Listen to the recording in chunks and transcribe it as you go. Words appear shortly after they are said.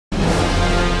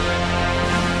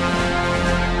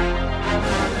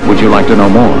Would you like to know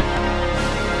more?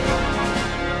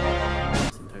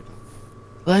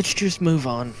 Let's just move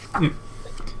on.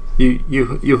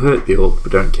 You hurt the orc,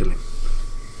 but don't kill him.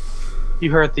 You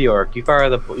hurt the orc. You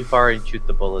fire and shoot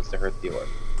the bullets to hurt the orc.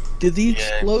 Did the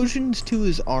explosions to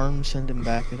his arm send him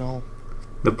back at all?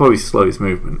 They'll probably slow his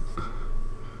movement.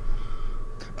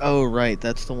 Oh right,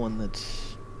 that's the one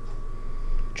that's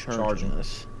charging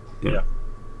us. Yeah.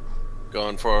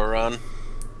 Going for a run.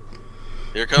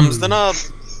 Here comes the knob.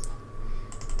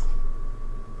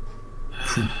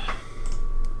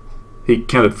 He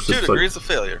kind of 2 degrees of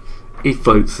failure. He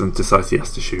floats and decides he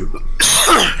has to shoot,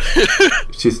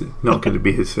 which is not going to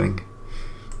be his thing.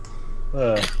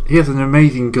 He has an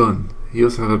amazing gun. He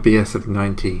also has a BS of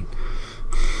 19.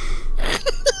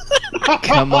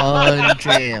 Come on,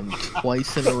 Jam,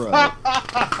 twice in a row.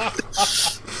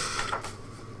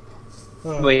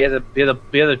 Wait, he has a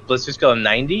ballistic skill of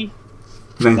 90?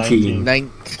 19.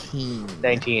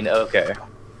 19, okay.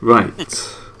 Right.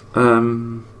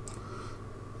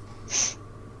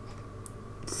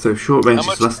 So short range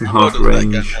is less than half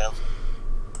range.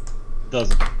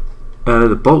 Doesn't.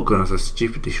 The bolt gun has a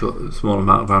stupidly small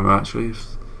amount of ammo actually.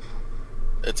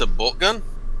 It's a bolt gun?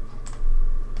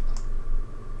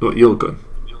 What, your gun?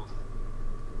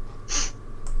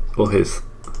 Or his?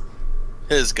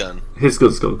 His gun. His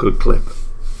gun's got a good clip.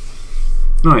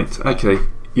 Right, okay.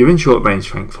 You're in short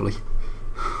range, thankfully.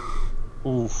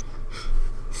 Oof.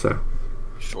 So.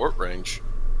 Short range?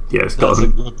 Yeah, it's got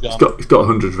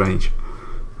 100 range.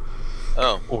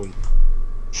 Oh.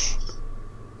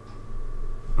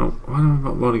 Oh, why am I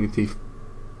not rolling a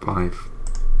D5?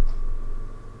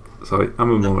 Sorry,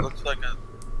 I'm a moment. Looks like a...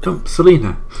 Oh,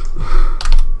 Selena.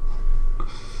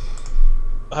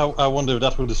 I wonder if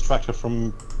that will distract her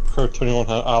from her turning on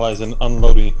her allies and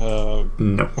unloading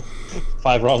no.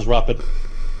 5 rounds rapid.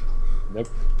 Nope.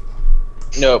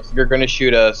 Nope, you're gonna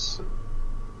shoot us.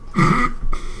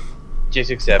 Just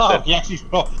accept it. Yeah, she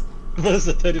shot. There's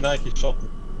a 39 he shot me.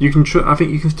 You can I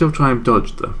think you can still try and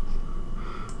dodge though.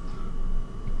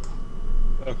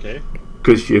 Okay.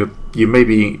 Because you may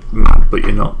be mad, but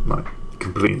you're not like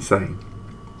completely insane.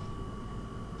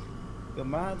 You're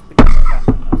mad, but you're not.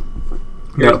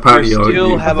 Yeah, apparently you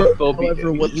still have a phobia.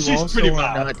 However, what you also are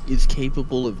not is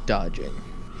capable of dodging.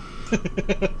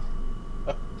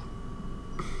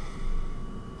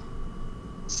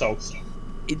 So.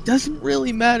 It doesn't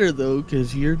really matter though,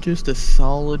 because you're just a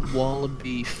solid wall of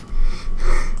beef.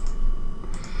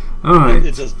 Alright.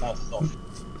 It just bounces off.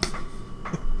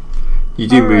 You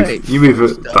do move. You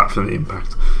move back from the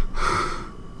impact.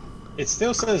 It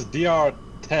still says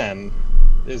DR10.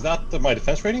 Is that my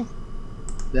defense rating?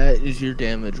 That is your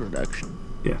damage reduction.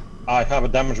 Yeah. I have a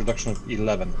damage reduction of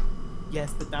 11.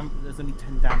 Yes, but there's only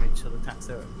 10 damage, so the attack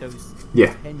so it goes.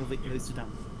 Yeah. 10 of it goes to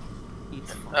damage.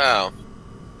 It's fine. Oh.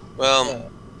 Well,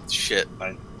 shit.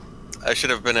 I should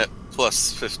have been at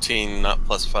plus 15, not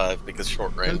plus 5, because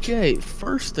short range. Okay,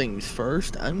 first things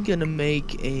first, I'm gonna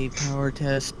make a power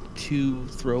test to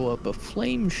throw up a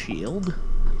flame shield.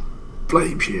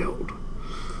 Flame shield.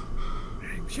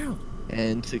 Flame shield.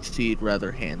 And succeed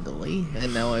rather handily.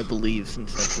 And now I believe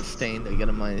since that's sustained, I get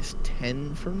a minus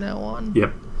 10 from now on.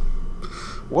 Yep.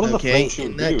 What does the flame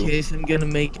shield in that do? case, I'm gonna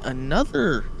make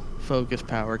another focus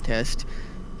power test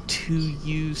to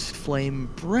use flame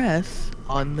breath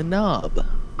on the knob.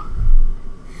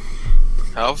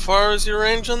 How far is your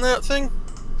range on that thing?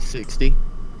 60.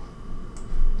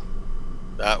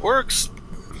 That works.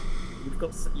 You've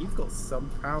got some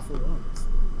powerful ones.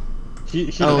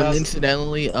 And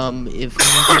incidentally, if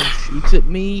anything shoots at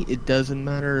me, it doesn't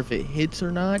matter if it hits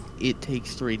or not, it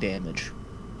takes 3 damage.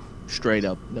 Straight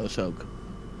up, no soak.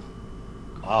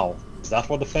 Wow. Is that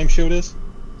what the flame shield is?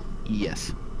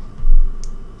 Yes.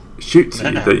 Shoots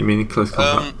at you, don't you mean in close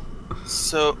combat?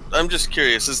 So, I'm just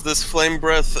curious, is this flame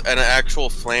breath an actual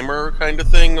flamer kind of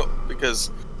thing?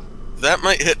 Because that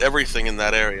might hit everything in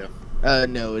that area.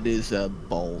 No, it is a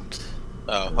bolt.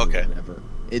 Oh, okay. Whatever.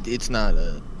 It's not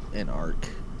an arc.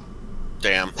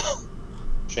 Damn.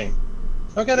 Shame.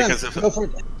 Okay then, go for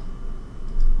it.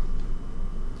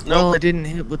 No, Well, I didn't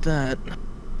hit with that.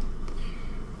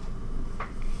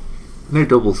 No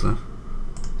doubles though.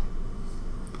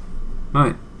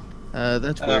 Right.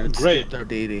 That's weird. Great. Our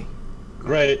DD.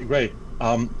 Great.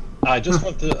 I just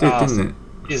want to ask,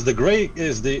 is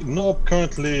the knob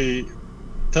currently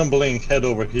tumbling head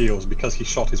over heels because he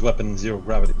shot his weapon in 0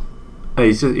 gravity?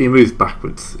 He moves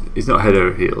backwards. He's not head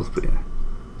over heels, but yeah.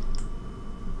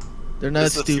 They're not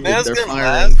Is the stupid, Fnaz they're gonna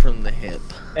firing last? from the hip.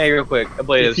 Hey, real quick,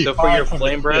 Ablative, If he so for your fired from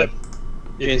flame the breath, hip,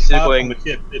 if he instead of fired going... from the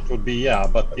hip, it would be, yeah,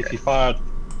 but if he fired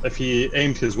if he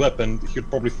aimed his weapon, he'd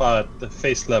probably fire at the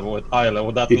face level, at eye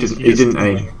level. That He means didn't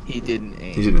aim. He didn't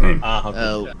aim. He didn't aim.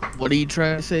 Okay. What are you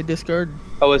trying to say, Discard?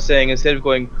 I was saying instead of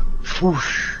going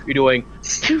whoosh, you're doing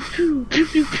pew pew pew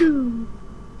pew pew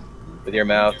with your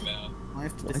mouth. I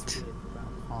have to disagree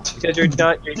about half. Because you're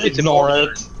not. It's an Ignore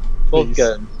it. bolt please.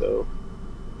 gun, so.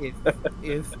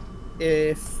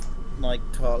 If like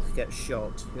Tark gets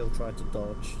shot, he'll try to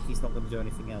dodge. He's not going to do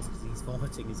anything else because he's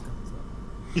vomiting his guns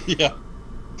up. Yeah.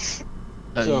 So-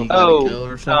 You gotta kill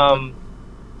or something?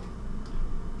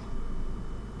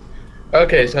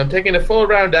 Okay, so I'm taking a full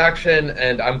round action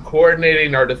and I'm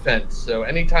coordinating our defense. So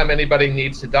anytime anybody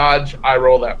needs to dodge, I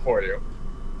roll that for you.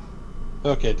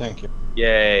 Okay, thank you.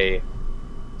 Yay.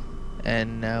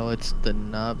 And now it's the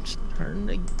knob's turn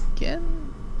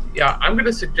again? Yeah, I'm going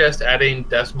to suggest adding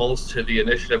decimals to the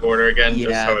initiative order again. just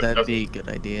Yeah, so it that'd doesn't... be a good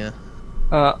idea.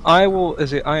 I will.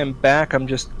 I am back. I'm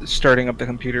just starting up the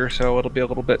computer, so it'll be a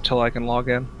little bit till I can log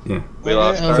in. Yeah. We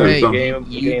lost our Okay, game.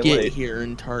 you game get late. here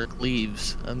and Tark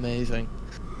leaves. Amazing.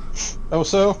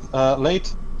 Also,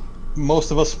 late.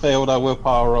 Most of us failed our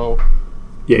willpower roll.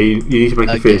 Yeah, you need to make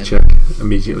a fear Again. check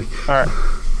immediately. All right.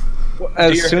 Do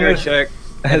As your soon hair as check.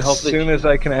 and as hopefully- soon as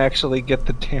I can actually get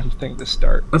the damn thing to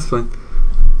start. That's fine.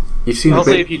 You've seen a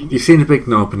Hopefully big, if you- you've seen a big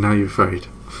knob, and now you're afraid.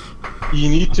 You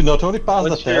need to not only pass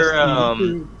What's the your, test,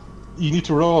 you need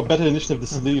to roll a better initiative than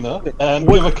Selena, and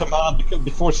give a command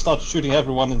before it starts shooting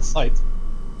everyone in sight.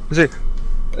 See,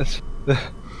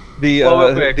 the Well,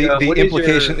 real quick, the what is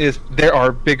implication your- is there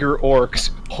are bigger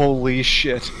orcs. Holy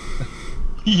shit!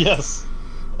 Yes.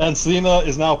 And Selena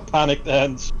is now panicked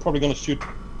and she's probably gonna shoot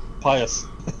Pius.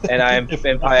 And If-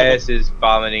 and Pius is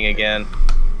vomiting again.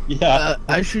 Yeah.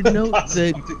 I should note That's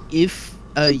that something. if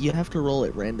you have to roll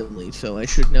it randomly, so I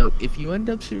should note if you end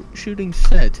up shooting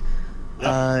Set,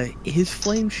 his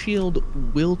flame shield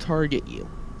will target you.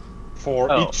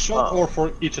 For Oh, each shot or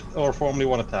for only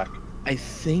one attack. I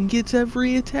think it's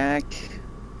every attack.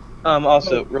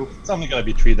 Also, It's only gonna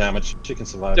be 3 damage. She can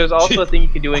survive. there's also a thing you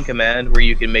can do in command where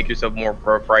you can make yourself more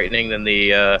frightening than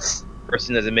the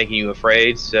person that's making you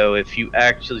afraid. So if you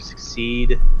actually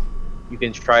succeed, you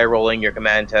can try rolling your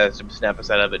command test to snap us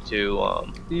out of it too.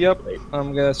 Yep,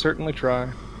 I'm gonna certainly try.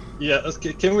 Yeah,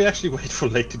 can we actually wait for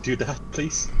Lake to do that,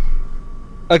 please?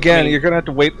 Again, I mean, you're gonna have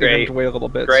to wait. You're gonna have Gray- to wait a little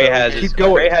bit. Gray so has keep his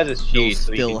going. Gray has his You'll sheet,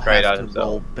 so he still can try it out have to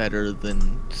roll himself. better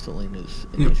than Selena's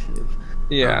initiative.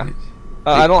 Yeah. Right.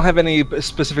 I don't have any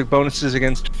specific bonuses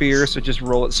against fear, so just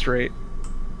roll it straight.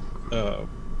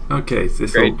 Okay, so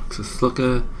this Great. looks a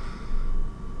slugger.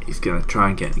 He's gonna try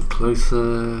and get in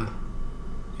closer.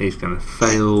 He's gonna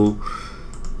fail.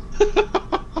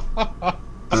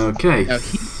 Okay. Now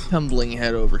he's tumbling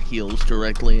head over heels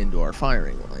directly into our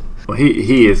firing line. Well,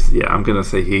 he is. Yeah, I'm gonna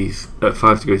say he's at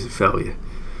 5 degrees of failure.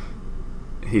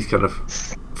 He's kind of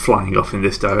flying off in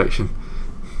this direction,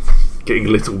 getting a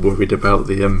little worried about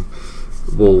the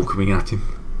wall coming at him.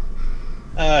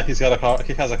 He has a hard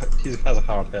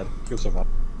head. He'll survive.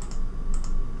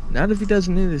 Not if he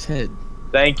doesn't hit his head.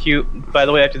 Thank you. By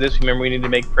the way, after this, remember we need to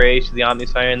make praise to the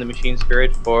Omnissiah and the Machine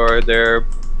Spirit for their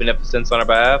beneficence on our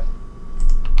behalf.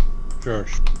 Sure.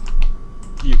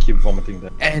 You keep vomiting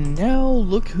there. And now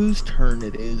look whose turn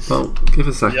it is. Well, give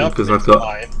a second because I've it's got.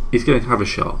 fine. He's going to have a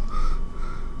shot.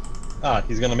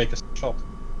 He's gonna make a shot.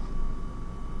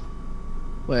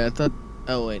 Wait, I thought.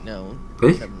 Oh wait, no. Eh?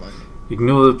 Never mind.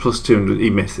 Ignore the +2 and he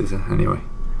misses it anyway.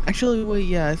 Actually, wait.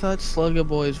 Yeah, I thought Slugger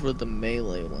Boys were the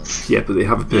melee ones. Yeah, but they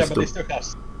have a Yeah, but pistol. they still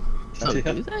have. Oh,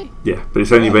 Yeah. do they? Yeah, but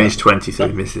it's only Yeah, range but- 20, so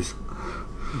he misses.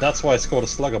 That's why it's called a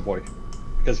slugger boy,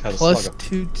 because it has Plus a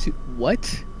 2.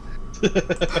 What?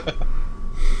 slugger.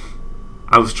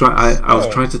 I was trying. I was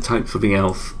Oh. trying to type something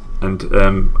else, and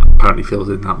apparently filled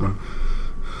in that one.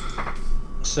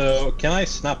 So can I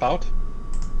snap out?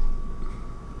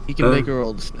 You can make a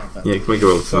roll to snap out. Yeah, can we go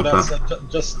roll So snap that's that?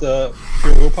 just pure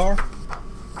willpower.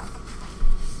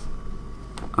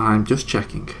 I'm just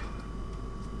checking.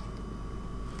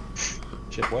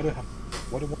 Shit, what do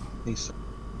I want these?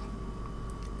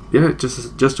 Yeah,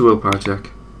 just a willpower check.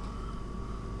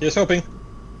 Here's hoping.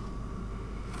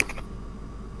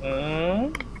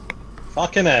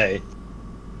 Fucking A.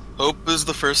 Hope is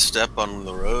the first step on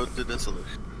the road to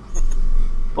dissolution.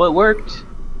 Well, it worked.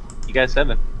 You got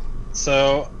 7.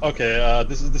 So okay,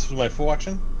 this was my full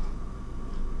action.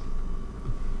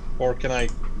 Or can I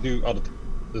do other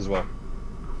as well?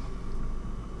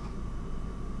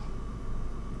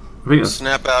 I think that's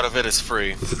Snap out of it is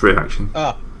free. it's a free action.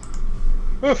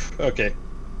 Oof, okay.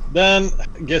 Then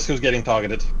guess who's getting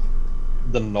targeted?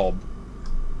 The knob.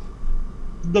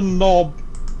 The knob.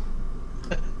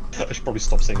 I should probably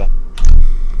stop saying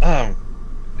that.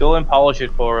 Go and polish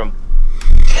it for him.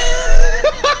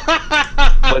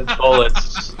 With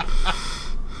bullets.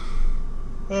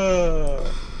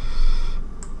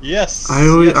 Yes. I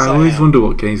always wonder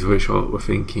what Games Workshop were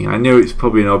thinking. I know it's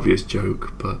probably an obvious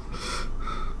joke, but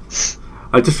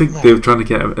I just think they were trying to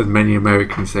get as many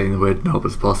Americans saying the word knob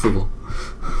as possible.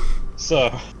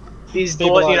 So, these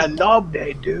boys need a knob,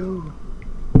 they do.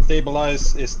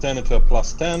 Stabilize is 10 into a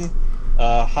plus 10.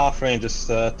 Half range is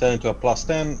 10 into a plus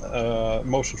 10.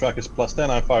 Motion track is plus 10.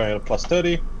 I'm firing at a plus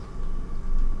 30.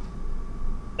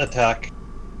 Attack.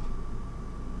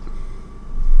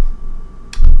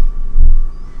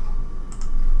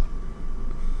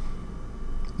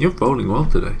 You're rolling well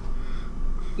today.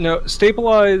 No,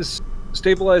 stabilize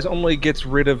only gets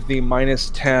rid of the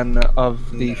 -10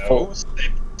 of the full.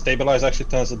 Stabilize actually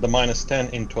turns the -10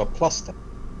 into a plus 10.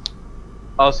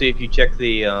 Also, if you check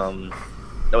the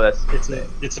no, that's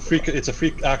it's a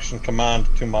free action command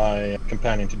to my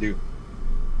companion to do.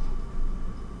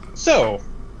 So,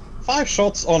 5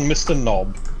 shots on Mr.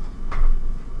 Knob.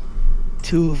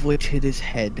 2 of which hit his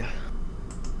head.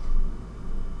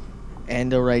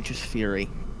 And a Righteous Fury.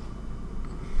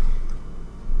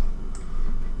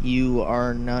 You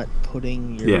are not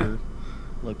putting your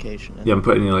location in. Yeah, I'm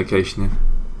putting your location in.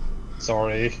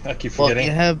 Sorry, I keep forgetting. Well,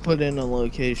 you have put in a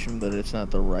location, but it's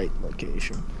not the right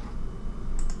location.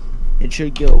 It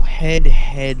should go head,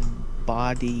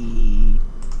 body,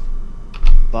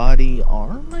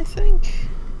 arm, I think?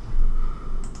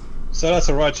 So that's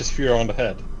a Righteous Fury on the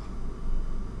head.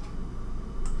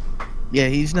 Yeah,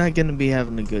 he's not going to be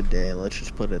having a good day, let's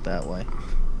just put it that way.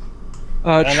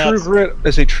 True Grit,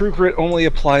 as a True Grit only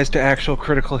applies to actual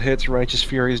critical hits, Righteous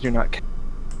Furies do not count.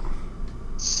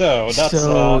 So that's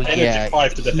energy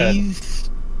 5 to the head.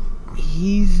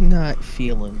 He's not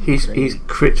feeling He's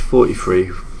crit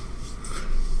 43.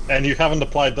 And you haven't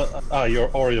applied the... you're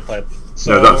already applied.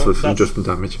 So No, that's with adjustment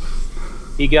damage.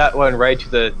 He got one right to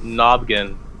the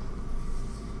noggin.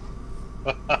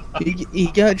 He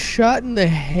got shot in the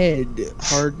head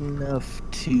hard enough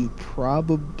to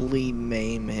probably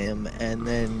maim him, and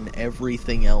then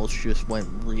everything else just went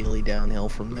really downhill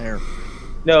from there.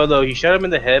 No, he shot him in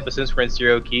the head, but since we're in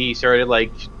zero key, he started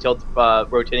like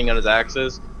rotating on his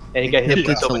axis, and he got hit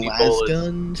with so many bullets.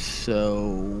 Gun,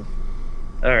 so...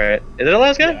 Alright. Is it a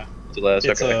las gun? Yeah. It's a las,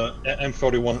 It's okay. a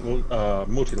M41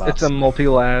 multi-las. It's a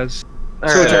multi-las.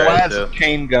 So it's a las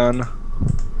chain gun.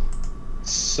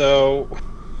 So,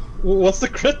 what's the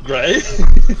crit, Gray?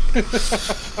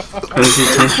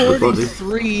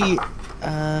 43,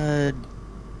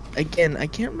 again, I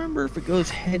can't remember if it goes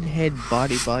head,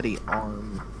 body,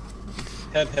 arm.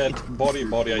 Head, body,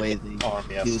 arm,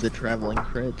 yes. Do the traveling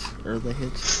crits, or the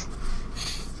hits.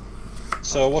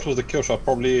 So what was the kill shot?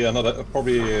 Probably one of the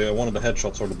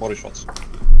headshots or the body shots.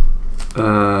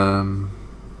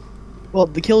 Well,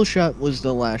 the kill shot was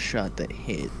the last shot that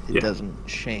hit. It Yeah. doesn't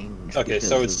change. Okay,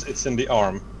 so it's in the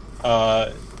arm.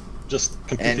 Just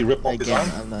completely rip off his arm?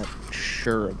 I'm not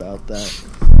sure about that.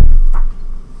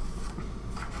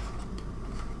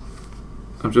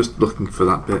 I'm just looking for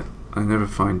that bit. I never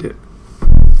find it.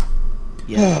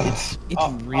 Yeah, it's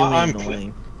really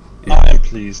annoying. I am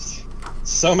pleased.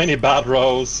 So many bad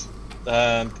rolls,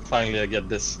 and finally I get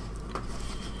this.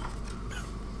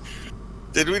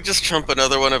 Did we just trump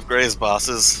another one of Gray's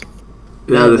bosses?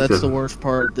 Yeah, No, that's the worst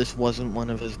part. This wasn't one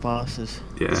of his bosses.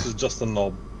 Yeah. This is just a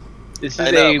knob. This is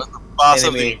I know, but the boss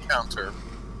of the enemy. encounter.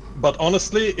 But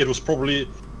honestly, it was probably...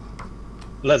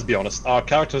 Let's be honest, our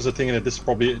characters are thinking that this is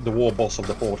probably the war boss of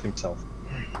the Horde himself.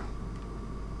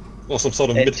 Or some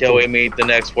sort of Until we mythical... meet the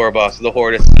next war boss of the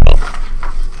Horde itself.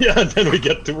 Yeah, and then we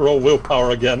get to roll willpower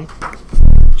again.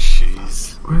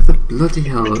 Jeez. Where the bloody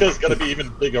hell? Because it's gonna be even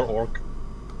bigger orc.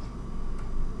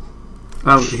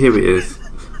 Oh, here it is.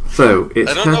 So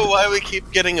it's. I don't know why we keep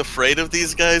getting afraid of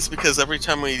these guys, because every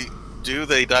time we do,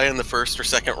 they die in the first or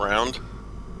second round.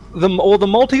 The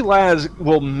multi-las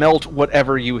will melt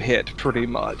whatever you hit, pretty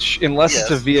much. Unless it's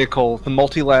a Yes. vehicle, the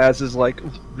multi-las is like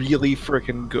really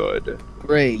freaking good.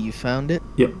 Ray, you found it?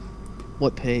 Yep.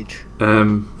 What page?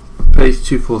 Page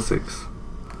 246.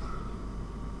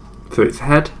 So it's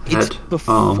head, It's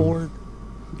arm. before.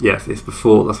 Yes, it's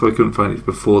before. That's why I couldn't find it. It's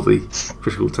before the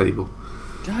critical table.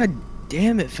 God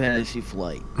damn it, Fantasy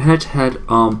Flight. Head,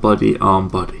 arm, body, arm,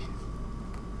 body.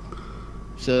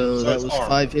 So that it's was arm.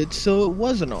 5 hits, so it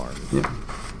was an arm. Yeah.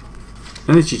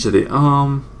 Energy to the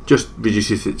arm just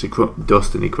reduces it to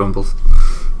dust and it crumbles.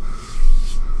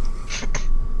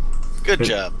 Good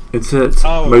job. Inserts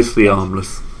Oh, mostly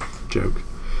armless. Joke.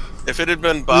 If it had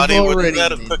been body, We've wouldn't already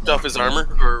that have made cooked that off his armor?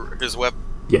 Or his weapon?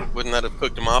 Yeah. Wouldn't that have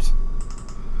cooked him off?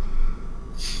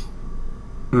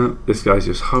 This guy's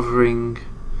just hovering.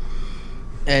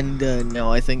 And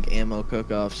no, I think ammo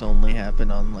cook-offs only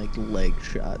happen on like leg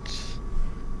shots.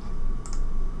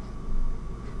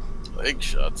 Leg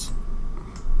shots.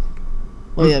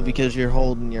 Well, yeah, because you're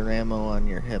holding your ammo on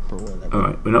your hip or whatever.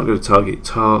 Alright, we're not going to target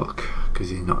Tark because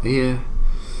he's not here.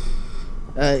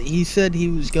 He said he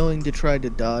was going to try to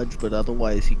dodge, but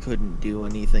otherwise he couldn't do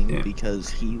anything because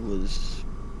he was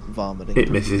vomiting.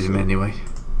 It misses him anyway.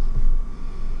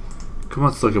 Come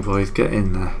on, Slugger boys, get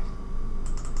in there.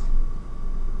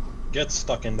 Get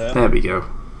stuck in there. There we go.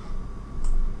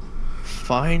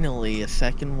 Finally, a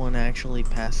second one actually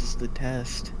passes the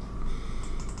test.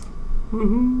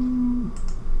 Woohoo!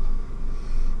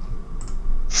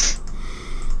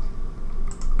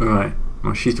 Alright,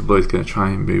 my shooter boy's going to try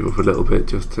and move up a little bit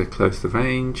just to close the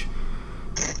range.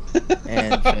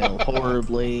 And fail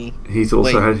horribly. He's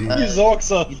also heading.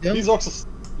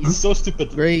 He's so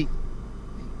stupid. Great.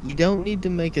 You don't need to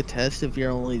make a test if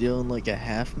you're only doing like a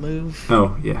half move.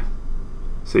 Oh, yeah.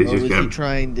 So he's or just was going he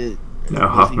trying to... No,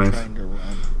 half move. Trying to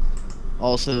run?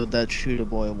 Also, that's Shooter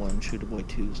Boy 1, Shooter Boy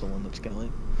 2 is the one that's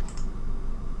going.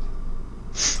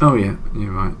 Oh, yeah,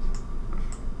 you're right.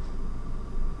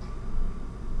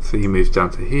 So he moves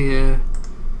down to here.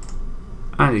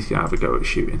 And he's going to have a go at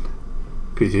shooting.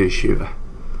 Because he's a shooter.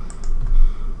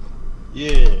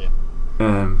 Yeah.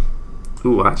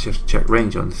 Ooh, I actually have to check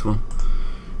range on this one.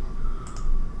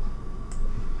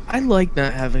 I like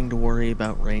not having to worry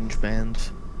about range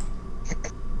bands.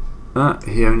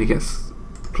 He only gets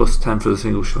plus 10 for the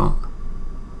single shot.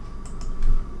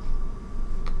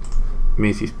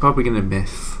 Means he's probably going to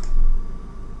miss.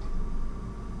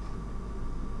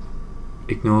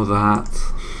 Ignore that.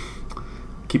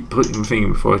 Keep putting my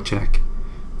finger before I check.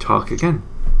 Tark again.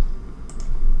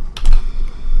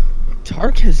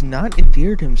 Tark has not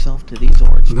endeared himself to these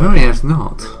orcs. No, he has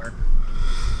not.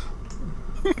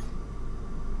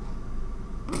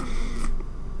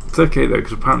 It's okay though,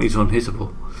 because apparently he's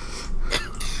unhittable.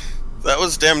 That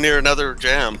was damn near another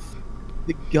jam.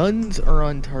 The guns are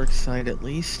on Tark's side at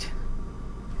least.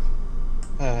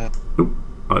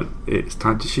 It's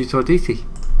time to shoot Arditi.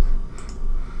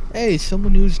 Hey,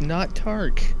 someone who's not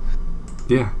Tark.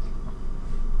 Yeah.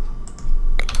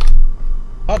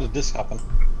 How did this happen?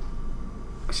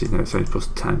 Actually, no, it's only plus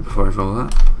 10 before I roll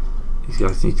that. These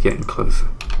guys need to get in closer.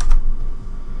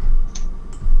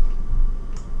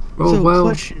 Oh, so, well.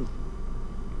 Question.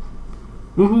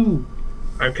 Woohoo!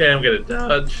 Okay, I'm gonna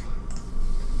dodge.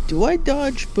 Do I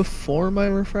dodge before my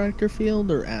refractor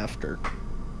field or after?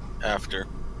 After.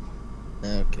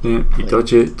 Okay. Yeah, you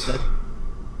dodge it.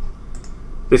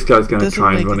 This guy's going to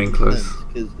try and run in close.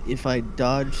 Because if I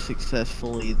dodge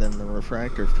successfully, then the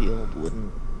refractor field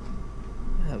wouldn't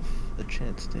have a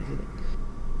chance to hit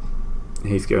it.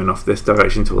 He's going off this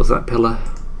direction towards that pillar.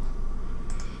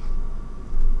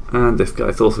 And this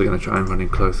guy's also going to try and run in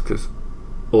close because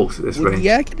orcs at this Would range. the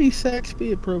yakety sax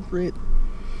be appropriate?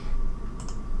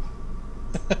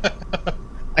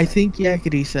 I think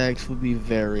yakety sax would be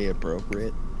very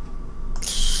appropriate.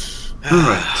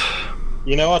 Alright.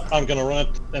 You know what? I'm gonna run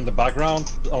it in the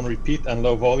background on repeat and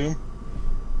low volume.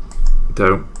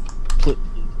 Don't. Please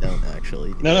don't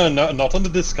actually. No, not on the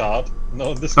discard.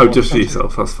 No, discard. Oh, just for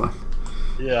yourself, that's fine.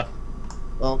 Yeah.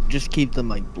 Well, just keep the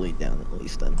mic bleed down at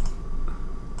least then.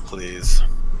 Please.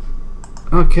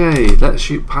 Okay, let's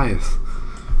shoot Pius.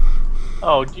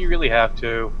 Oh, do you really have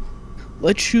to?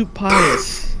 Let's shoot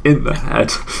Pius. In the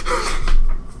head.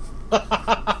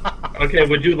 Okay,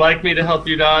 would you like me to help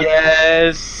you dodge?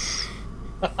 Yes.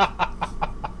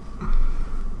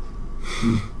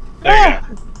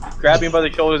 Grab me by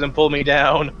the shoulders and pull me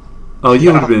down. Oh,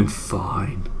 you would have been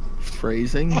fine.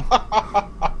 Phrasing.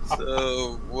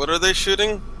 So, what are they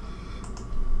shooting?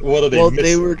 What are they? Well, missing?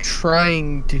 they were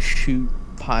trying to shoot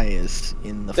Pius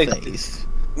in the face.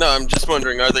 No, I'm just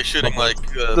wondering, are they shooting like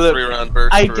 3-round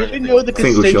bursts? I or didn't anything? know the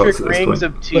Single shots concentric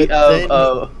at this rings point.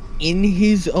 of In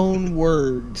his own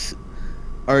words,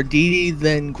 Arditi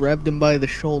then grabbed him by the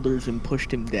shoulders and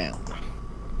pushed him down.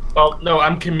 Well, no,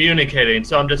 I'm communicating,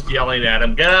 so I'm just yelling at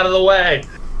him. Get out of the way!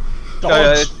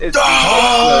 I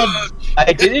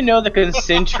didn't know the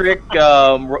concentric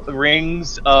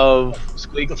rings of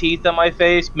squeak teeth on my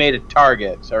face made a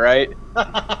target. All right,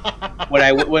 when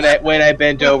I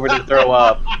bent over to throw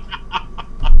up.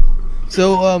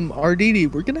 So,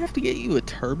 Arditi, we're gonna have to get you a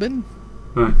turban.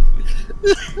 Right.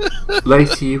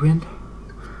 Later, you in?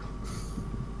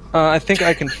 I think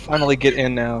I can finally get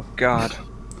in now. God.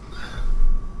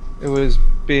 It was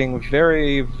being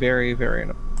very, very, very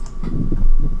annoying.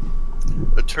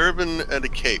 A turban and a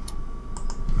cape.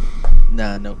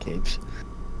 Nah, no capes.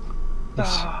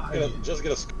 Just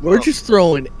get a We're just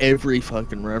throwing every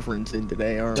fucking reference in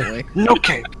today, aren't we? No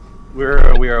cape.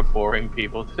 We are boring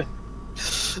people today.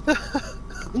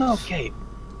 No, Kate.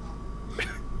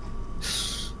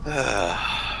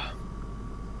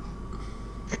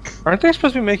 Aren't they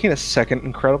supposed to be making a second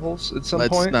Incredibles at some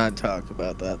point? Let's not talk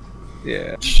about that.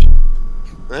 Yeah.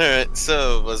 Alright,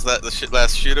 so was that the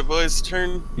last Shooter Boy's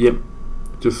turn? Yep.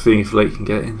 Just seeing if Lake can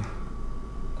get in.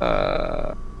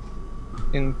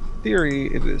 In theory,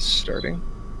 it is starting.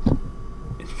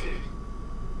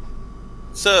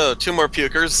 So, 2 more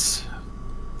pukers.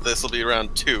 This will be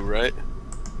round 2, right?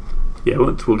 Yeah,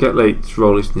 we'll get Lake to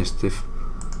roll his initiative.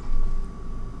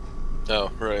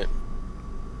 Oh, right.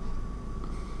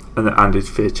 And his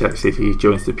fear check, see if he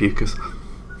joins the pukers.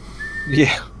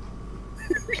 Yeah.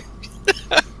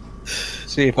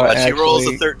 See if I Watch, actually... he rolls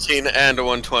a 13 and a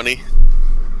 120.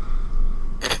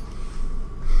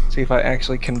 See if I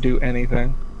actually can do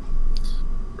anything.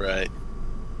 Right.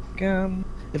 Again.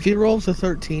 If he rolls a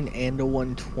 13 and a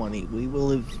 120, we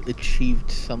will have achieved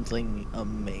something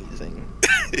amazing.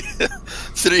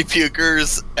 3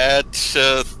 pukers at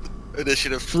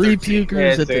initiative 3 13.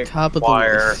 pukers at the top of the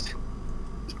list.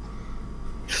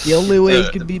 The only way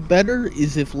it could be better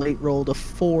is if Late rolled a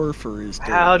 4 for his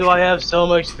duration. How do I have so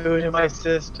much food in my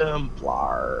system?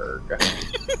 Blarg.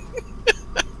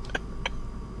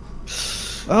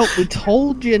 Well, we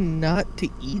told you not to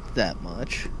eat that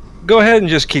much. Go ahead and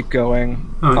just keep going.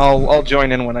 Right. I'll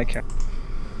join in when I can.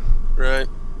 Right.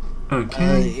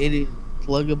 Okay. It is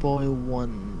Sluggaboy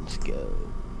 1's go.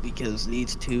 Because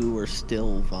these 2 are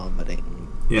still vomiting.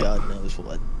 Yep. God knows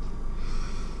what.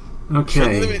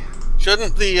 Okay.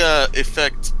 Shouldn't the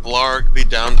effect Blarg be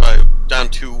down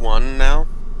to 1 now?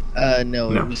 No,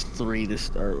 No. it was 3 to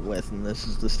start with, and this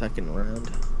is the second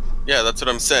round. Yeah, that's what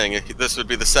I'm saying. This would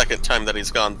be the second time that he's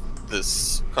gone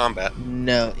this combat.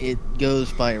 No, it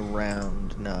goes by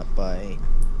round, not by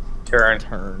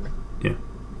turn. Yeah.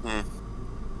 Hmm.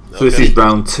 So this is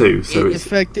round 2, so it it's...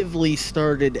 effectively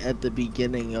started at the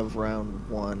beginning of round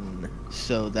 1,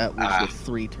 so that was with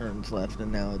 3 turns left,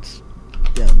 and now it's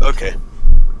down to Okay.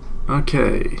 2.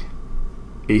 Okay.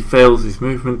 He fails his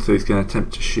movement, so he's going to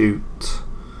attempt to shoot.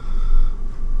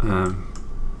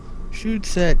 Shoot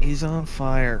set, he's on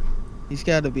fire. He's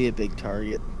got to be a big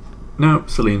target. No,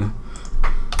 Selena.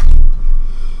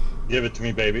 Give it to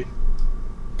me, baby.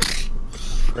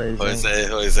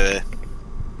 Jose.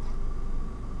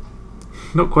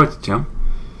 Not quite a jump.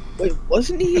 Wait,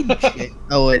 wasn't he?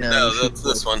 Oh wait, no. No, that's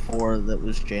this one. 4 that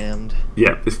was jammed.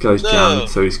 Yeah, this guy's No. jammed,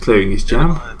 so he's clearing his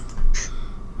jam.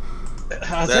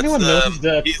 Has anyone noticed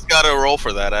that? He's got a roll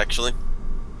for that, actually.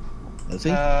 Is he?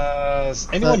 Has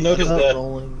anyone noticed that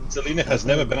Selena has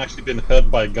never actually been hurt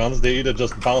by guns? They either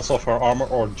just bounce off her armor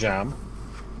or jam.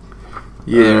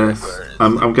 Yes.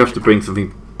 I'm going to have to bring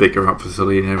something bigger up for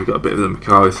Selena. We've got a bit of the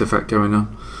Macaris effect going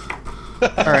on.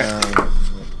 Alright.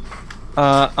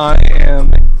 I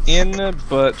am in,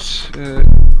 but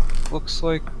looks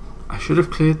like... I should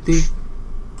have cleared the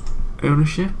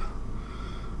ownership.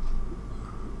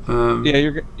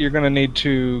 Yeah, you're gonna need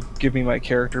to give me my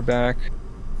character back.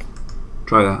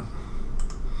 Try that.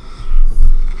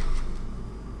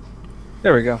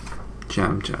 There we go.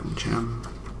 Jam, jam, jam.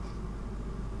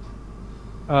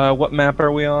 What map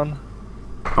are we on?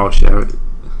 I'll share it.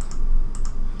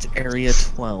 It's Area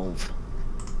 12.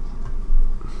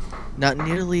 Not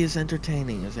nearly as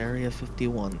entertaining as Area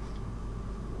 51.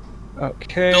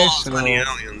 Okay, Still so... plenty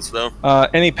aliens, though.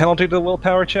 Any penalty to the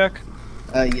willpower check?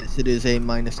 Yes, it is a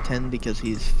 -10 because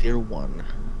he's Fear 1.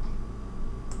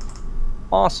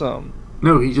 Awesome.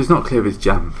 No, he does not clear his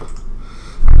jam.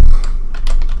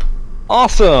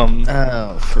 Awesome!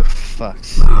 Oh, for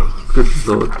fuck's sake. Oh, good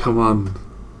lord, come on.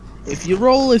 If you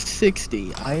roll a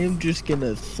 60, I am just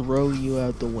gonna throw you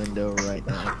out the window right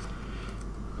now.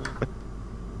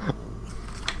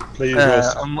 Please,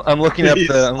 I'm looking up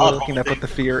what the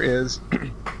fear is.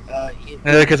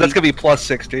 Because that's gonna be plus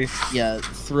 60. Yeah,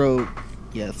 throw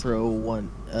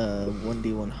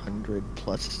 1d100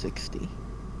 plus 60.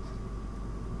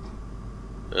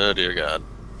 Oh dear God.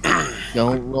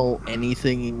 Don't roll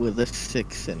anything with a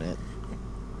 6 in it.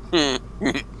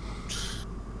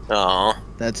 Aw.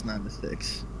 That's not a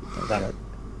 6.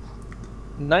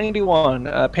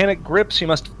 91. Panic grips. You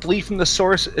must flee from the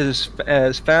source as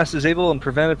fast as able, and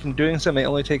prevented from doing so may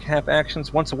only take half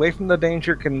actions. Once away from the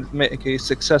danger, can make a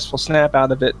successful snap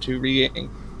out of it to regain.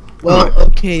 Well,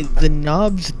 okay, the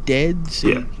knob's dead, so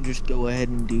Yeah. you can just go ahead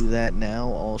and do that now.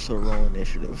 Also roll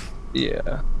initiative.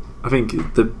 Yeah. I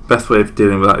think the best way of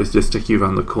dealing with that is just stick you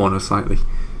around the corner slightly.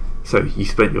 So you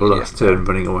spent your last turn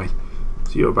running away.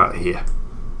 So you're about here.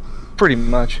 Pretty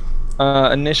much.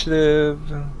 Initiative.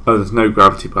 Oh, there's no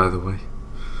gravity, by the way.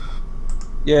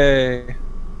 Yay.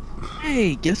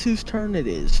 Hey, guess whose turn it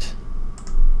is?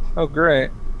 Oh,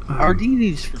 great.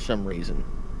 Arditi's for some reason.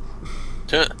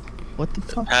 Tuh, What the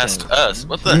fuck? Past us.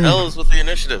 What the hell is with the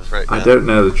initiative right now? I don't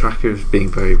know. The tracker is being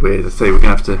very weird. I say we're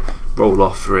gonna have to roll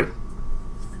off for it,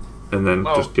 and then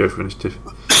just go for initiative.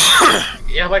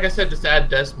 Yeah, like I said, just add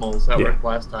decimals. That worked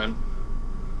last time.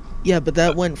 Yeah, but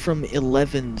that went from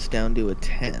 11s down to a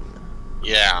 10.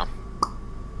 Yeah.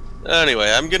 Anyway,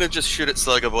 I'm gonna just shoot at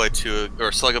Sluggaboy 2 or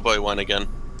Sluggaboy 1 again.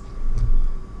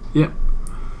 Yep.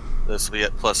 This will be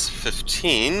at plus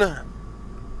 15.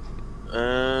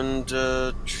 And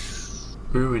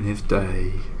ruin his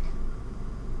day.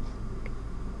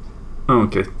 Oh,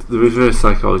 okay. The reverse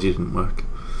psychology didn't work.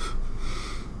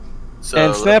 so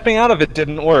And snapping out of it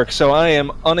didn't work, so I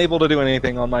am unable to do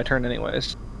anything on my turn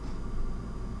anyways.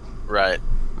 right.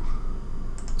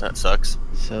 That sucks.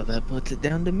 So that puts it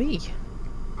down to me.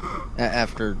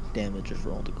 After damage is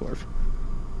rolled, of course.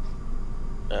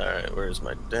 Alright, where's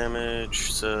my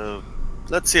damage? So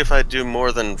let's see if I do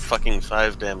more than fucking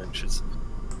 5 damage.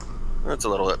 That's a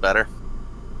little bit better.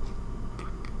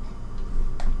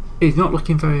 He's not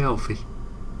looking very healthy.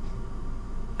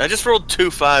 I just rolled 2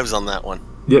 5s on that one.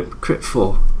 Yep, crit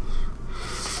 4.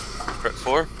 Crit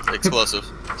 4? Explosive.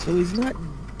 So he's not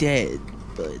dead,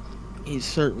 but he's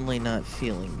certainly not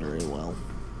feeling very well.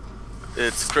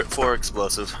 It's crit 4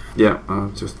 explosive. Yeah,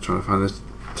 I'm just trying to find this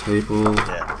table.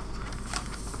 Yeah.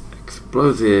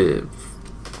 Explosive.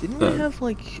 Didn't we have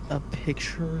like a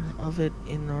picture of it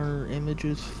in our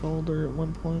images folder at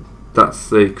one point? That's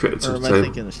the critical Or am I table.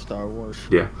 thinking of Star Wars?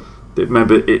 Yeah.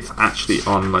 Remember, it's actually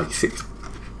on like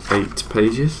 8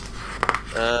 pages.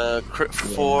 Crit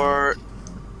 4.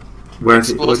 Where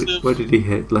did he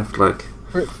hit? Left leg.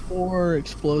 Crit 4,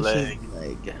 explosive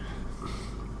leg.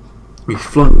 He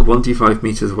flung 1d5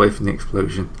 meters away from the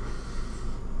explosion.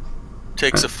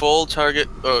 Takes a full target.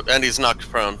 Oh, and he's knocked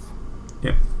prone.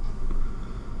 Yeah.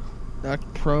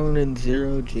 Knocked prone in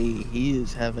 0G. He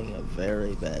is having a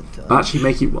very bad time. Actually,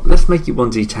 let's make it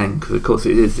 1d10 because of course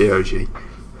it is 0G.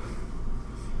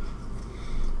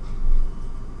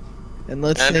 And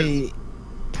let's say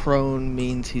prone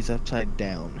means he's upside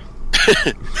down.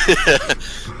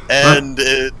 And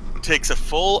it takes a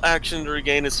full action to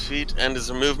regain his feet, and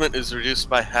his movement is reduced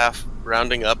by half,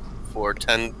 rounding up for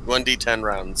 1d10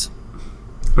 rounds.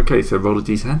 Okay, so roll a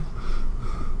d10.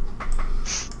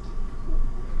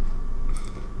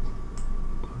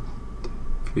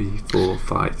 Three, 4,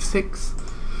 5, 6.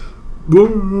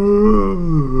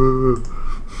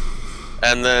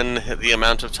 And then the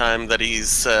amount of time that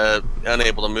he's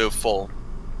unable to move full.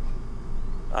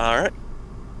 Alright.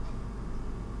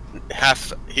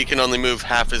 He can only move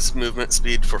half his movement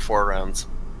speed for 4 rounds.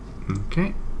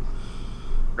 Okay.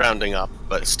 Rounding up,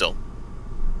 but still.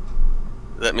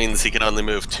 That means he can only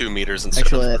move 2 meters instead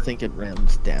Actually, of... I think it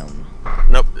rounds down.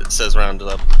 Nope, it says rounded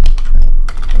up.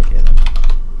 Okay then.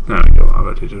 There we go, I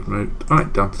already did move.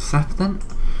 Alright, down to Seth then.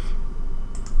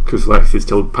 Because Lex is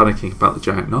still panicking about the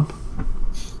giant knob.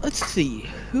 Let's see,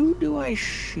 who do I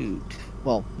shoot?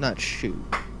 Well, not shoot,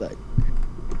 but...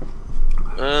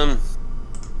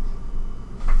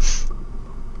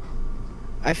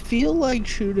 I feel like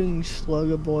shooting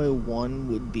Sluggaboy 1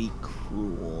 would be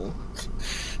cruel.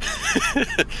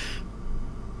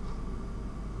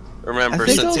 Remember,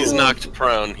 since he's knocked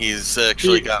prone, he's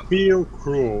actually got... feel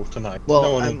cruel tonight.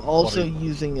 Well, I'm also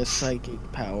using a psychic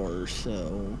power,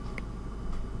 so...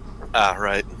 Ah,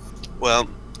 right. Well,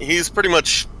 he's pretty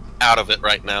much out of it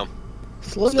right now.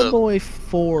 Sluggaboy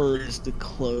 4 is the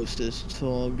closest, so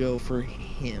I'll go for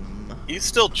him. He's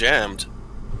still jammed.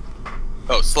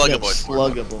 Oh, Sluggaboy 4.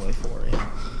 Sluggaboy 4, yeah.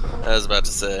 I was about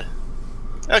to say.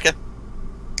 Okay.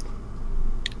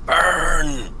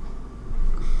 Burn!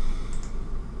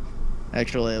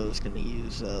 Actually, I was gonna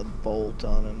use a bolt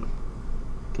on him.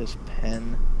 Because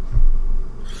pen.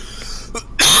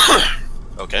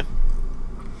 Okay.